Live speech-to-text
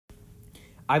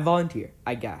I volunteer.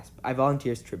 I gasp. I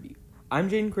volunteer's tribute. I'm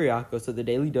Jaden Kuriakos of the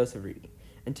Daily Dose of Reading,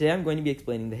 and today I'm going to be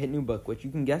explaining the hit new book, which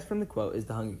you can guess from the quote is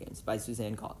The Hunger Games by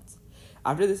Suzanne Collins.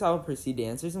 After this, I will proceed to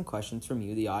answer some questions from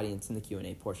you, the audience, in the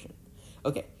Q&A portion.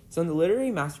 Okay, so in the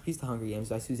literary masterpiece The Hunger Games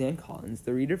by Suzanne Collins,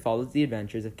 the reader follows the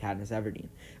adventures of Katniss Everdeen,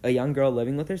 a young girl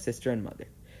living with her sister and mother.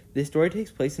 This story takes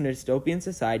place in a dystopian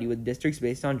society with districts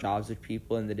based on jobs which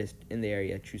people in the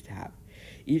area choose to have.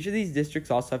 Each of these districts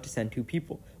also have to send two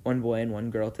people, one boy and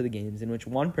one girl, to the games in which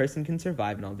one person can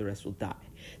survive and all the rest will die.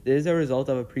 This is a result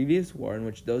of a previous war in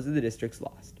which those of the districts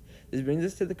lost. This brings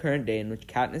us to the current day in which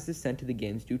Katniss is sent to the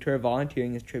games due to her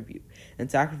volunteering as tribute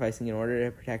and sacrificing in order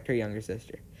to protect her younger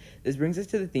sister. This brings us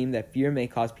to the theme that fear may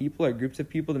cause people or groups of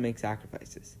people to make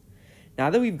sacrifices. Now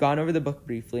that we've gone over the book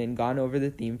briefly and gone over the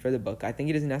theme for the book, I think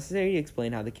it is necessary to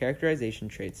explain how the characterization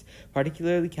traits,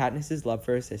 particularly Katniss's love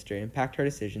for her sister, impact her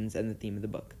decisions and the theme of the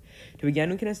book. To begin,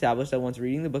 we can establish that once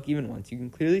reading the book even once, you can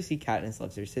clearly see Katniss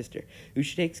loves her sister, who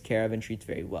she takes care of and treats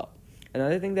very well.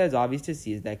 Another thing that is obvious to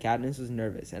see is that Katniss was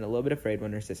nervous and a little bit afraid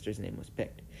when her sister's name was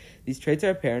picked. These traits are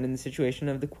apparent in the situation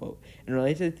of the quote and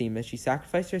relate to the theme as she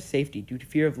sacrificed her safety due to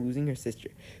fear of losing her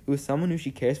sister, who is someone who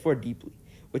she cares for deeply,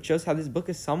 which shows how this book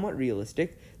is somewhat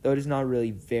realistic, though it is not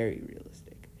really very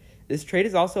realistic. This trait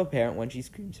is also apparent when she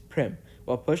screams "Prim"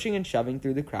 while pushing and shoving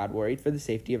through the crowd, worried for the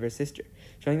safety of her sister,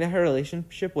 showing that her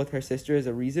relationship with her sister is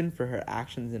a reason for her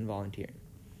actions in volunteering.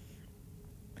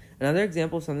 Another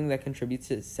example of something that contributes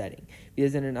to setting,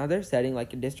 because in another setting,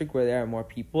 like a district where there are more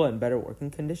people and better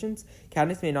working conditions,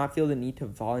 Katniss may not feel the need to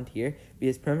volunteer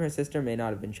because Prim, her sister, may not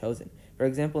have been chosen. For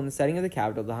example, in the setting of the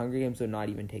capital, the Hunger Games would not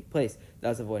even take place,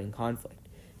 thus avoiding conflict.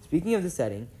 Speaking of the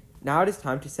setting, now it is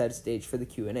time to set a stage for the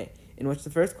Q&A, in which the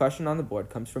first question on the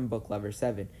board comes from Book Lover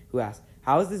 7, who asks,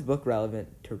 how is this book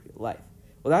relevant to real life?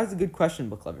 Well, that is a good question,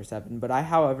 Book Lover 7, but I,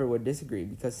 however, would disagree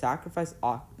because sacrifice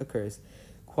occurs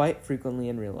quite frequently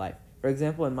in real life. For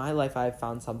example, in my life, I have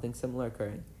found something similar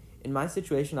occurring. In my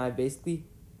situation, I basically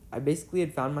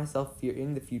had found myself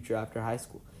fearing the future after high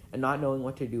school and not knowing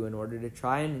what to do in order to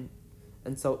try and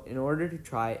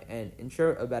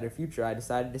ensure a better future, I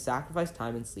decided to sacrifice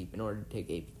time and sleep in order to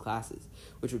take AP classes,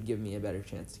 which would give me a better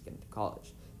chance to get into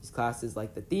college. These classes,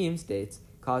 like the theme states,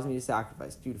 caused me to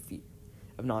sacrifice due to fear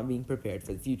of not being prepared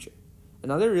for the future.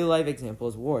 Another real-life example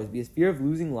is wars, because fear of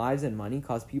losing lives and money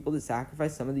caused people to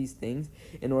sacrifice some of these things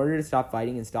in order to stop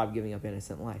fighting and stop giving up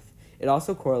innocent life. It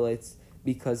also correlates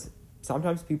because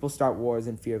sometimes people start wars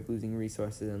in fear of losing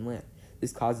resources and land.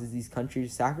 This causes these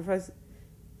countries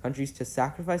to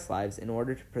sacrifice lives in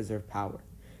order to preserve power.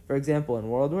 For example, in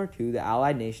World War II, the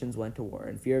Allied nations went to war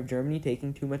in fear of Germany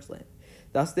taking too much land.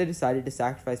 Thus, they decided to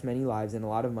sacrifice many lives and a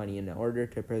lot of money in order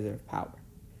to preserve power.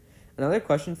 Another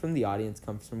question from the audience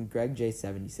comes from Greg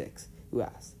J76, who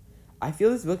asks, I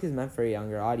feel this book is meant for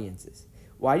younger audiences.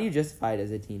 Why do you justify it as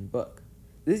a teen book?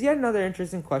 This is yet another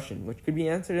interesting question, which could be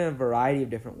answered in a variety of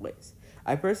different ways.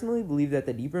 I personally believe that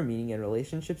the deeper meaning and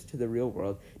relationships to the real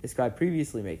world described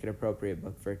previously make it an appropriate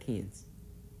book for teens.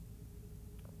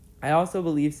 I also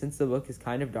believe since the book is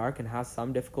kind of dark and has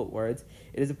some difficult words,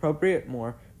 it is appropriate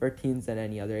more for teens than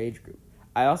any other age group.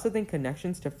 I also think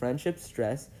connections to friendship,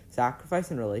 stress,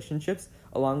 sacrifice, and relationships,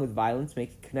 along with violence,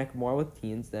 make it connect more with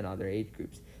teens than other age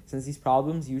groups, since these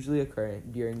problems usually occur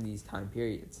during these time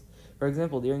periods. For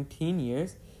example, during teen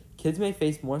years, kids may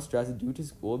face more stress due to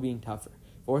school being tougher,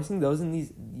 forcing those in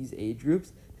these age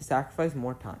groups to sacrifice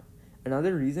more time.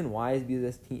 Another reason why is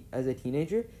because as a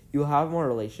teenager, you will have more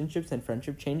relationships and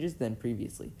friendship changes than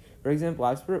previously. For example,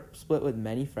 I've split with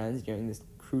many friends during this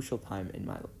crucial time in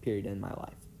my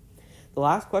life. The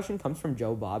last question comes from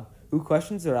Joe Bob, who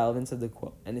questions the relevance of the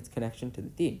quote and its connection to the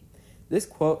theme. This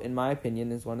quote, in my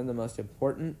opinion, is one of the most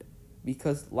important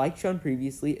because, like shown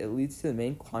previously, it leads to the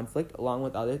main conflict along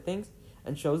with other things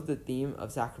and shows the theme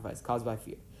of sacrifice caused by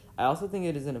fear. I also think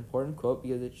it is an important quote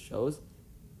because it shows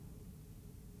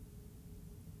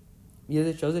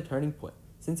a turning point.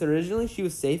 Since originally she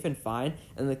was safe and fine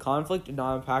and the conflict did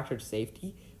not impact her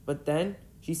safety, but then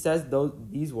she says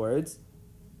these words,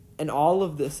 and all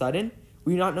of a sudden,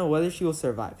 we do not know whether she will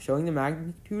survive, showing the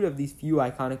magnitude of these few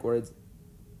iconic words.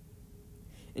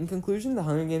 In conclusion, The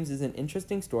Hunger Games is an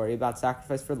interesting story about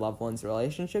sacrifice for loved ones,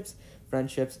 relationships,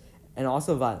 friendships, and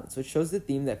also violence, which shows the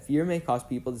theme that fear may cause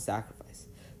people to sacrifice.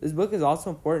 This book is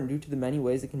also important due to the many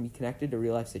ways it can be connected to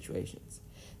real-life situations.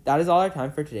 That is all our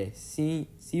time for today. See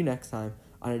you next time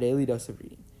on A Daily Dose of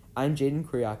Reading. I'm Jaden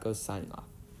Kuriakos, signing off.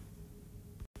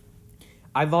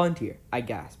 I volunteer. I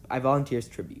gasp. I volunteer's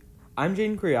tribute. I'm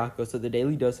Jaden Kuriakos of the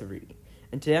Daily Dose of Reading,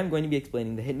 and today I'm going to be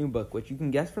explaining the hit new book, which you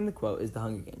can guess from the quote is The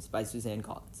Hunger Games by Suzanne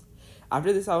Collins.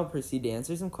 After this, I will proceed to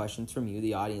answer some questions from you,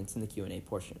 the audience, in the Q&A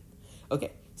portion.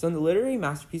 Okay, so in the literary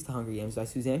masterpiece The Hunger Games by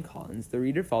Suzanne Collins, the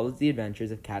reader follows the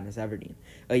adventures of Katniss Everdeen,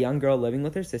 a young girl living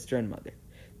with her sister and mother.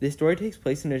 This story takes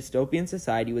place in a dystopian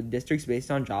society with districts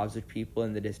based on jobs which people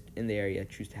in the area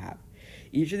choose to have.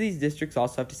 Each of these districts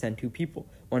also have to send 2 people,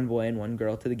 one boy and one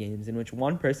girl, to the games, in which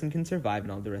one person can survive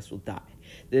and all the rest will die.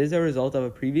 This is a result of a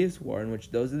previous war in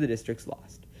which those of the districts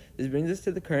lost. This brings us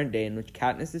to the current day in which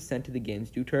Katniss is sent to the games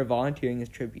due to her volunteering as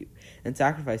tribute and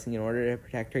sacrificing in order to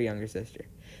protect her younger sister.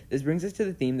 This brings us to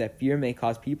the theme that fear may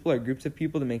cause people or groups of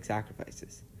people to make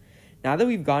sacrifices. Now that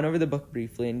we've gone over the book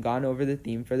briefly and gone over the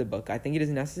theme for the book, I think it is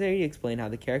necessary to explain how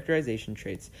the characterization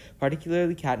traits,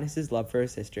 particularly Katniss's love for her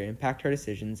sister, impact her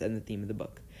decisions and the theme of the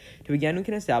book. To begin, we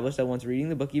can establish that once reading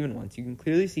the book even once, you can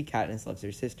clearly see Katniss loves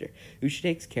her sister, who she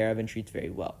takes care of and treats very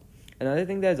well. Another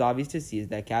thing that is obvious to see is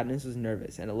that Katniss was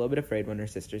nervous and a little bit afraid when her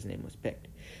sister's name was picked.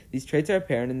 These traits are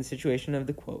apparent in the situation of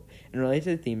the quote and relate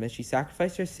to the theme as she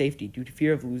sacrificed her safety due to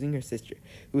fear of losing her sister,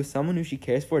 who is someone who she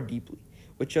cares for deeply,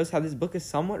 which shows how this book is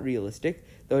somewhat realistic,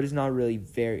 though it is not really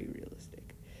very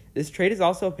realistic. This trait is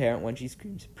also apparent when she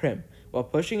screams "Prim" while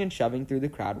pushing and shoving through the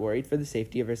crowd, worried for the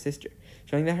safety of her sister,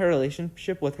 showing that her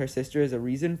relationship with her sister is a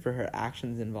reason for her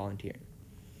actions in volunteering.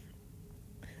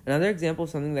 Another example of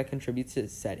something that contributes to the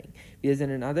setting, because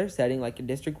in another setting, like a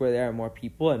district where there are more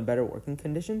people and better working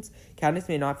conditions, Katniss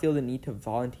may not feel the need to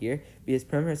volunteer because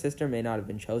Prim, her sister, may not have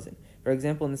been chosen. For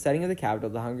example, in the setting of the capital,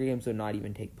 the Hunger Games would not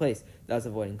even take place, thus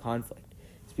avoiding conflict.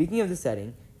 Speaking of the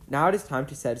setting, now it is time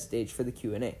to set a stage for the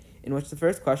Q&A, in which the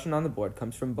first question on the board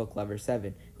comes from Book Lover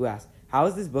 7, who asks, how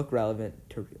is this book relevant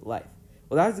to real life?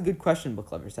 Well, that is a good question,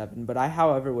 Book Lover 7, but I,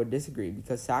 however, would disagree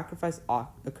because sacrifice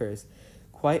occurs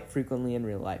quite frequently in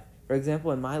real life. For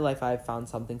example, in my life, I have found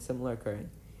something similar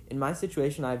occurring. In my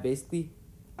situation, I basically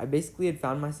had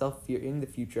found myself fearing the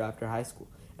future after high school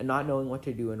and not knowing what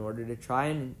to do in order to try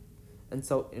and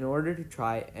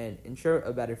ensure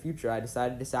a better future, I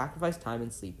decided to sacrifice time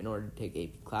and sleep in order to take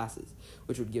AP classes,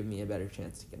 which would give me a better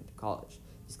chance to get into college.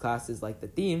 These classes, like the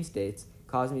theme states,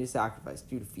 caused me to sacrifice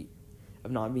due to fear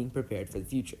of not being prepared for the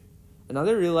future.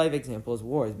 Another real-life example is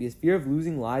wars, because fear of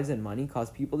losing lives and money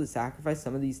caused people to sacrifice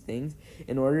some of these things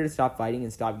in order to stop fighting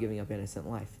and stop giving up innocent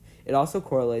life. It also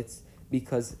correlates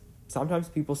because sometimes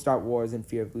people start wars in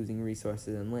fear of losing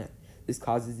resources and land. This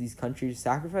causes these countries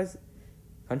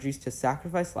to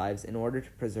sacrifice lives in order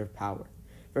to preserve power.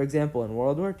 For example, in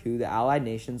World War II, the Allied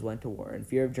nations went to war in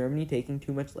fear of Germany taking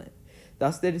too much land.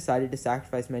 Thus, they decided to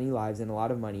sacrifice many lives and a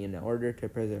lot of money in order to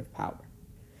preserve power.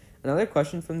 Another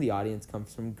question from the audience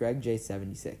comes from Greg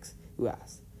J76, who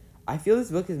asks, I feel this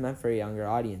book is meant for younger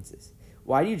audiences.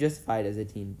 Why do you justify it as a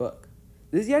teen book?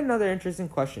 This is yet another interesting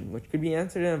question, which could be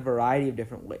answered in a variety of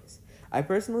different ways. I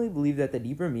personally believe that the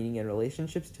deeper meaning and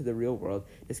relationships to the real world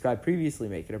described previously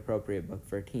make it an appropriate book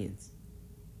for teens.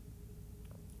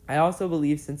 I also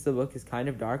believe since the book is kind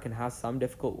of dark and has some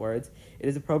difficult words, it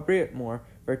is appropriate more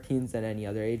for teens than any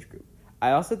other age group.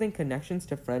 I also think connections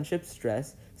to friendship,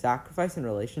 stress, sacrifice, and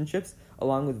relationships,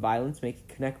 along with violence, make it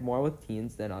connect more with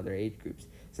teens than other age groups,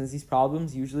 since these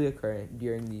problems usually occur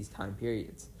during these time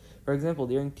periods. For example,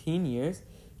 during teen years,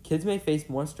 kids may face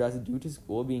more stress due to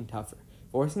school being tougher,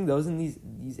 forcing those in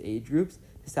these age groups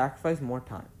to sacrifice more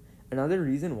time. Another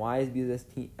reason why is because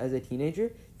as a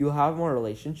teenager, you will have more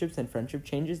relationships and friendship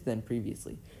changes than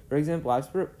previously. For example, I've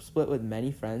split with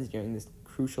many friends during this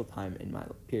crucial time in my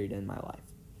period in my life.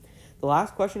 The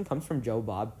last question comes from Joe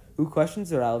Bob, who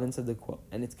questions the relevance of the quote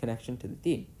and its connection to the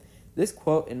theme. This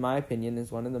quote, in my opinion,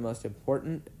 is one of the most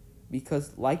important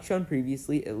because, like shown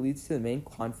previously, it leads to the main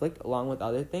conflict along with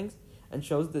other things and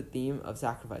shows the theme of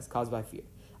sacrifice caused by fear.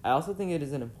 I also think it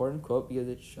is an important quote because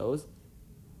it shows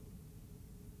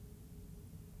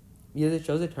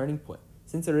a turning point.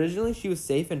 Since originally she was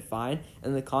safe and fine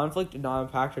and the conflict did not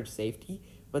impact her safety,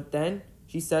 but then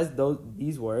she says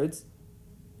these words,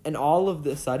 and all of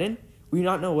a sudden, we do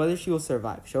not know whether she will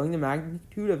survive, showing the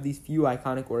magnitude of these few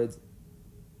iconic words.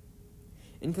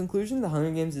 In conclusion, The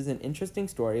Hunger Games is an interesting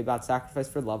story about sacrifice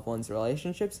for loved ones,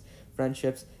 relationships,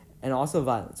 friendships, and also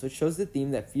violence, which shows the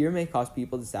theme that fear may cause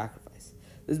people to sacrifice.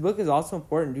 This book is also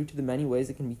important due to the many ways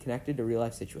it can be connected to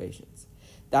real-life situations.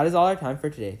 That is all our time for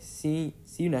today. See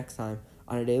you next time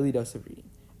on A Daily Dose of Reading.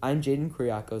 I'm Jaden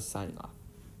Kuriakos signing off.